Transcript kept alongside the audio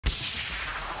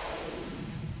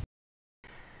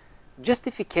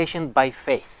Justification by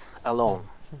faith alone.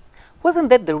 Wasn't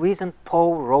that the reason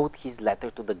Paul wrote his letter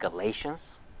to the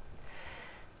Galatians?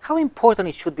 How important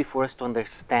it should be for us to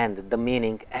understand the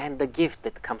meaning and the gift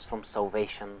that comes from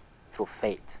salvation through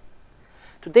faith.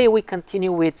 Today we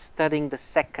continue with studying the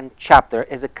second chapter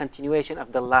as a continuation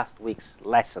of the last week's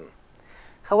lesson.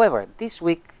 However, this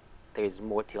week there is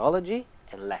more theology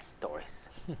and less stories.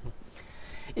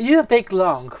 It didn't take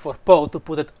long for Paul to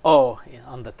put it all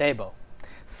on the table.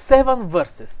 7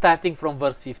 verses, starting from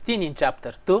verse 15 in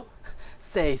chapter 2,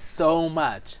 say so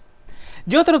much.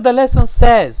 The author of the lesson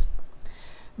says,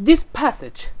 this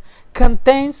passage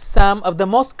contains some of the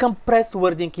most compressed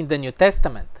wording in the New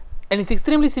Testament, and it's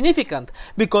extremely significant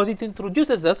because it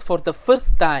introduces us for the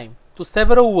first time to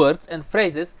several words and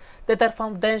phrases that are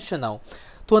foundational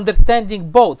to understanding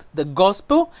both the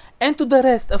gospel and to the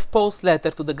rest of Paul's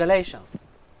letter to the Galatians.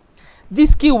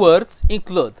 These key words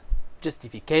include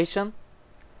justification,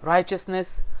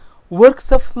 righteousness,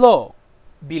 works of law,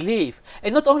 belief,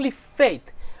 and not only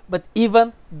faith, but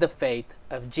even the faith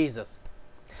of Jesus.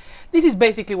 This is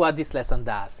basically what this lesson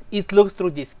does. It looks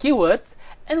through these keywords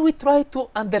and we try to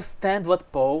understand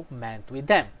what Paul meant with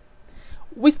them.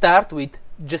 We start with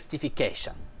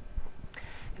justification.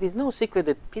 It is no secret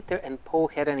that Peter and Paul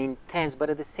had an intense but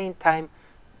at the same time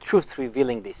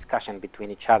truth-revealing discussion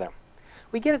between each other.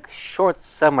 We get a short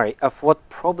summary of what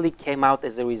probably came out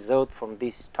as a result from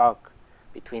this talk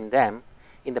between them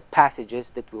in the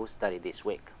passages that we will study this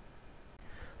week.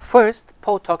 First,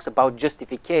 Paul talks about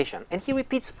justification, and he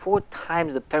repeats 4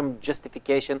 times the term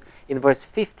justification in verse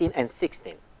 15 and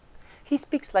 16. He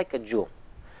speaks like a Jew,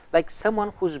 like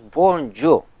someone who's born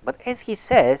Jew, but as he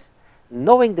says,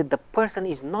 knowing that the person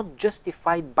is not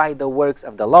justified by the works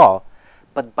of the law,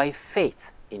 but by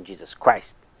faith in Jesus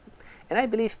Christ. And I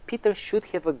believe Peter should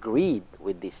have agreed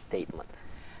with this statement.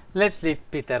 Let's leave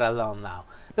Peter alone now.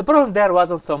 The problem there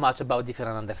wasn't so much about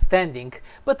different understanding,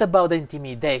 but about the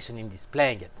intimidation in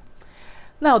displaying it.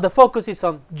 Now the focus is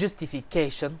on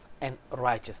justification and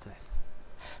righteousness.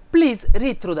 Please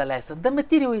read through the lesson. The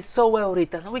material is so well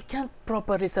written, we can't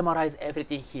properly summarize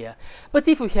everything here. But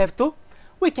if we have to,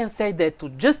 we can say that to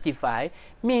justify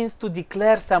means to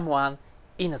declare someone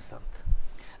innocent.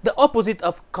 The opposite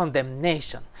of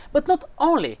condemnation. But not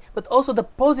only, but also the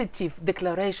positive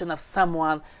declaration of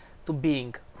someone to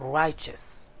being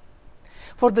righteous.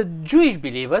 For the Jewish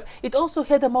believer, it also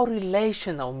had a more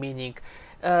relational meaning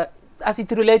as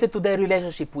it related to their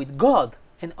relationship with God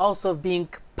and also being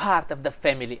part of the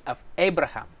family of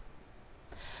Abraham.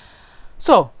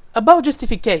 So, about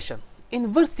justification,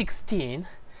 in verse 16,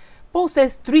 Paul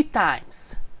says 3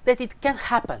 times that it can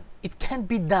happen, it can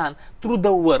be done through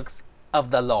the works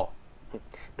of the law.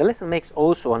 The lesson makes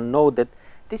also a note that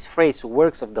this phrase,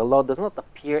 works of the law, does not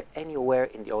appear anywhere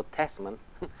in the Old Testament,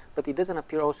 but it doesn't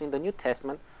appear also in the New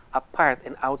Testament, apart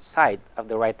and outside of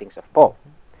the writings of Paul.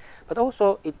 But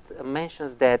also it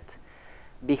mentions that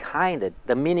behind it,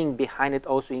 the meaning behind it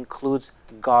also includes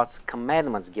God's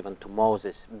commandments given to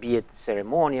Moses, be it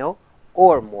ceremonial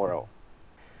or moral.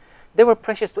 They were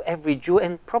precious to every Jew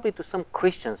and probably to some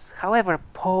Christians. However,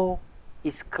 Paul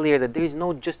is clear that there is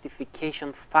no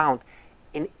justification found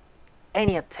in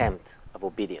any attempt of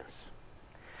obedience.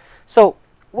 So,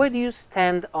 where do you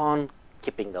stand on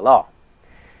keeping the law?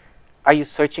 Are you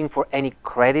searching for any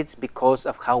credits because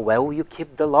of how well you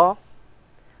keep the law?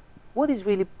 What is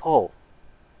really Paul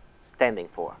standing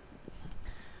for?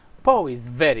 Paul is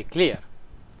very clear.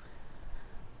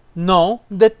 Know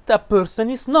that a person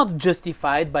is not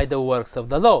justified by the works of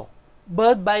the law,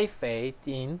 but by faith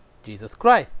in Jesus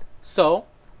Christ. So,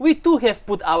 we too have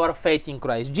put our faith in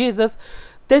Christ Jesus,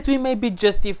 that we may be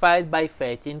justified by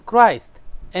faith in Christ,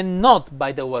 and not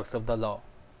by the works of the law.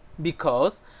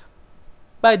 Because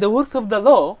by the works of the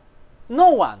law, no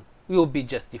one will be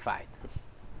justified.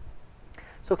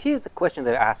 So here's the question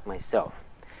that I ask myself.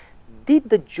 Did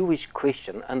the Jewish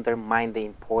Christian undermine the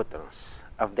importance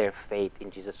of their faith in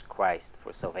Jesus Christ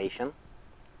for salvation?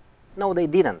 No, they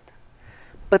didn't.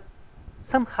 But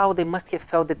somehow they must have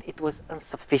felt that it was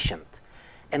insufficient,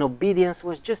 and obedience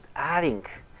was just adding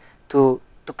to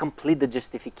complete the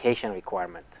justification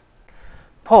requirement.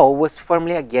 Paul was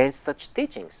firmly against such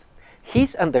teachings.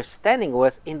 His understanding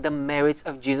was in the merits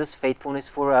of Jesus' faithfulness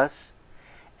for us,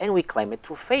 and we claim it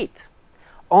through faith.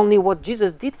 Only what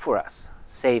Jesus did for us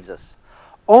saves us.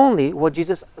 Only what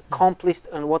Jesus accomplished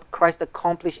and what Christ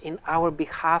accomplished in our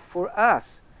behalf for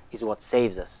us is what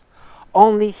saves us.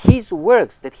 Only His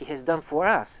works that He has done for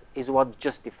us is what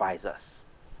justifies us.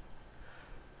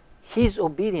 His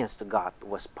obedience to God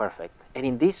was perfect, and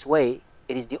in this way,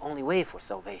 it is the only way for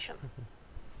salvation.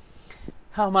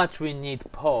 How much we need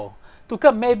Paul to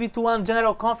come maybe to one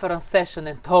general conference session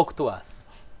and talk to us.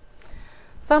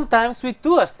 Sometimes we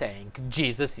too are saying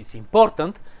Jesus is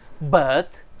important,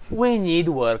 but we need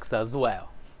works as well.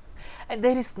 And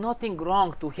there is nothing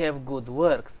wrong to have good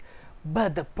works,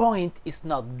 but the point is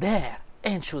not there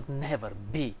and should never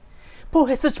be. Paul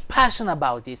has such passion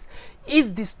about this.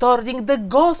 It's distorting the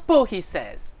gospel, he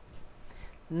says.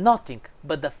 Nothing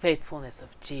but the faithfulness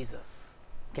of Jesus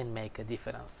can make a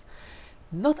difference.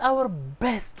 Not our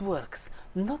best works,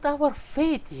 not our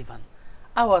faith even.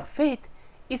 Our faith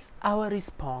is our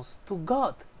response to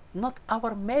God, not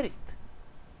our merit.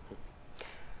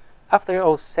 After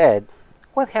all said,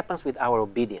 what happens with our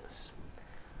obedience?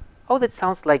 Oh, that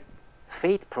sounds like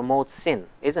faith promotes sin,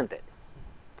 isn't it?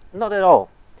 Not at all.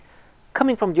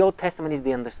 Coming from the Old Testament is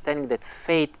the understanding that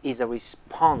faith is a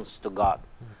response to God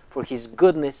for His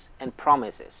goodness and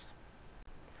promises.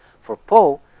 For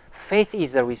Paul, faith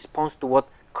is a response to what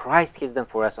Christ has done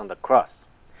for us on the cross.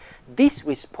 This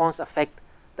response affects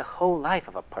the whole life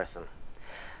of a person.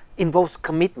 Involves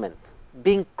commitment,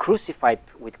 being crucified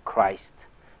with Christ,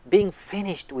 being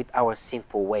finished with our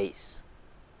sinful ways.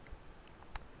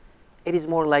 It is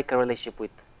more like a relationship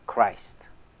with Christ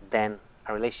than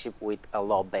a relationship with a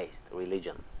law-based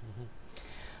religion.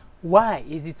 Why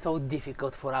is it so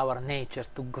difficult for our nature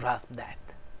to grasp that?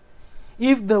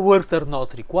 If the works are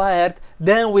not required,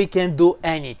 then we can do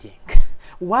anything.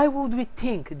 Why would we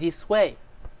think this way?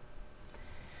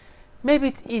 Maybe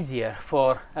it's easier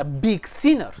for a big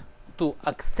sinner to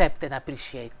accept and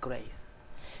appreciate grace.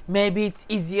 Maybe it's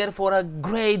easier for a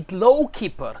great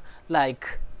law-keeper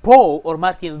like Paul or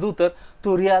Martin Luther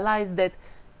to realize that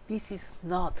this is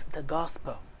not the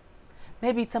gospel.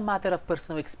 Maybe it's a matter of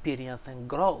personal experience and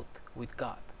growth with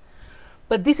God.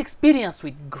 But this experience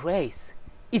with grace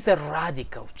is a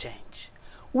radical change.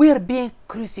 We are being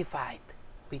crucified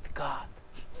with God.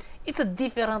 It's a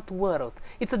different world.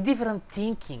 It's a different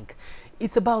thinking.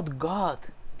 It's about God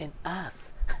and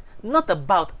us, not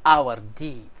about our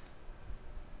deeds.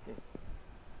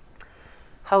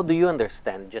 How do you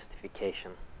understand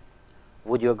justification?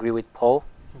 Would you agree with Paul?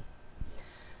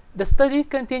 The study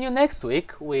continues next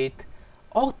week with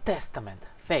Old Testament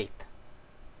faith.